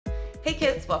Hey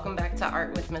kids, welcome back to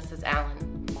Art with Mrs.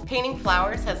 Allen. Painting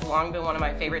flowers has long been one of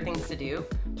my favorite things to do,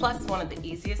 plus one of the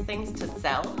easiest things to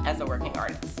sell as a working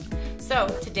artist. So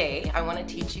today I want to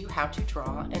teach you how to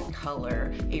draw and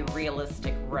color a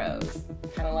realistic rose,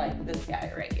 kind of like this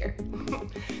guy right here.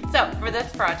 So for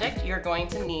this project you're going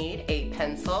to need a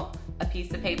pencil, a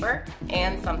piece of paper,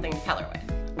 and something to color with.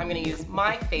 I'm going to use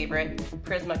my favorite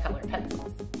Prismacolor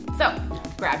pencils. So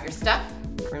grab your stuff,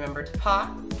 remember to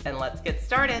pause, and let's get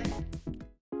started.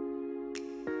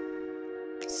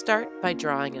 Start by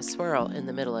drawing a swirl in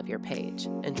the middle of your page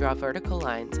and draw vertical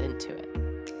lines into it.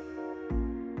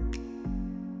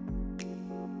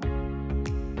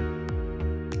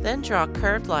 Then draw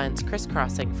curved lines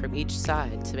crisscrossing from each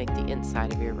side to make the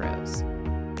inside of your rose.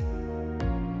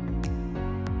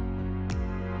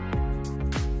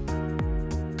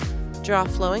 Draw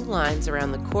flowing lines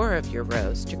around the core of your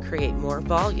rose to create more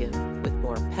volume with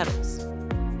more petals.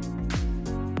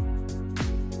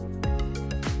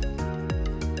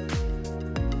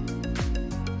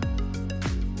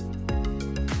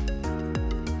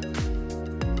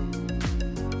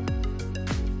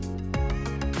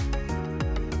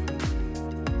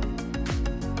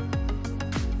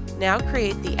 Now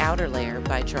create the outer layer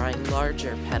by drawing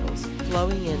larger petals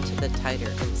flowing into the tighter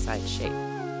inside shape.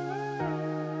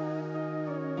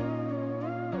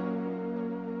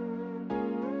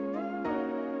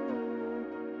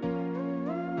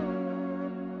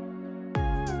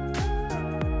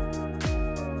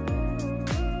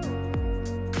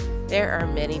 There are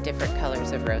many different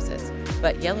colors of roses,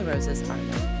 but yellow roses are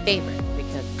my favorite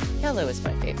because yellow is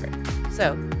my favorite.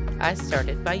 So I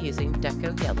started by using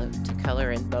Deco Yellow to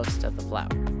color in most of the flower.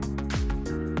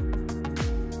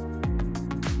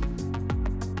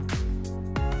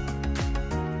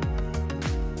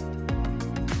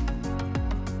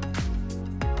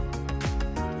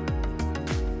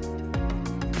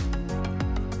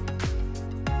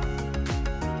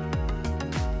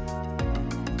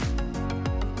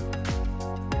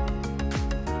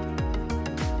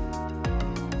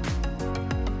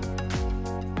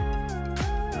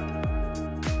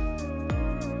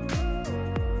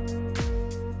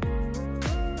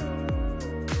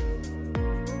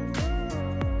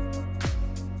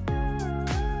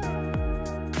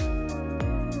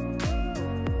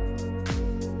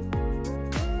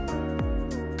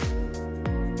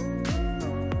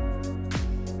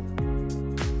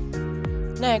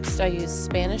 Next, I use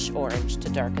Spanish orange to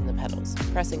darken the petals,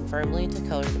 pressing firmly to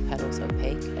color the petals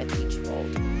opaque at each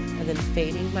fold, and then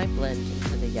fading my blend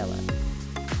into the yellow.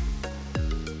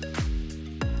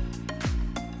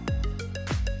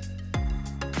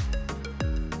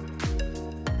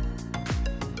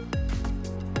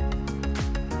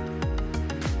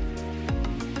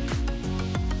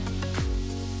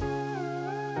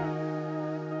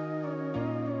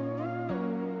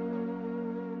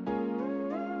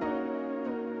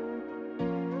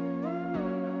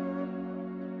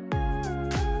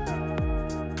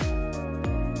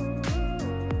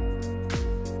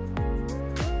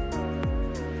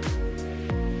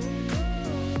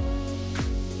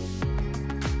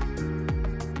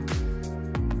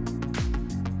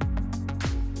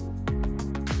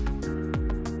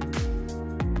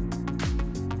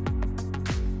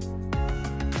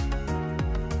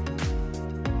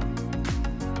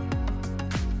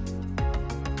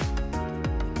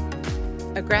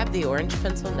 I grab the orange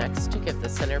pencil next to give the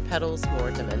center petals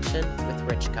more dimension with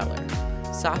rich color.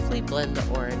 Softly blend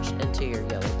the orange into your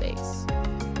yellow base.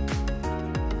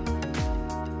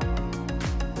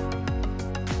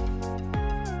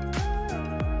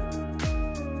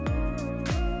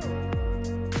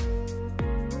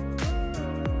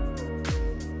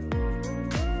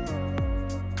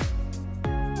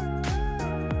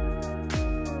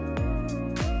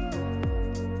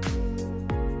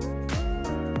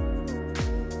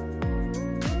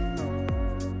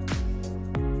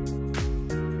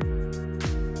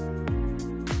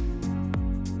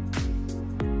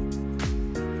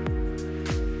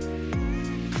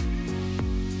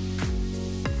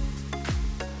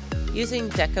 Using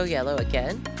Deco Yellow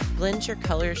again, blend your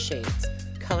color shades,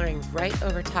 coloring right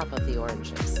over top of the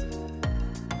oranges.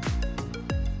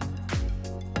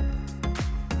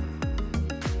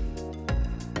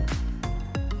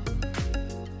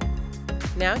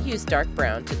 Now use dark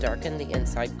brown to darken the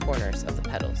inside corners of the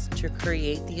petals to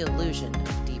create the illusion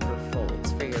of deeper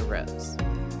folds for your rose.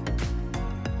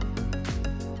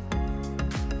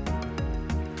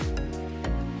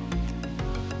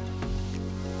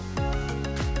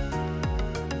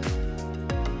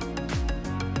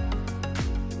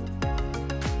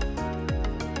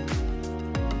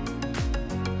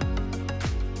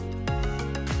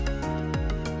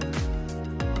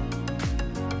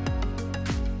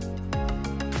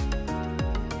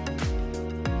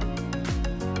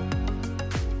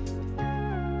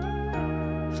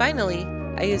 Finally,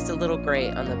 I used a little gray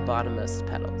on the bottommost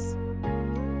petals.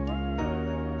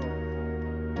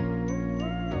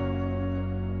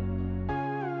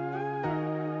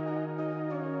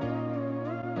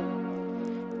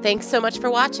 Thanks so much for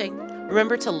watching.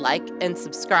 Remember to like and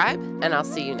subscribe, and I'll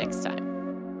see you next time.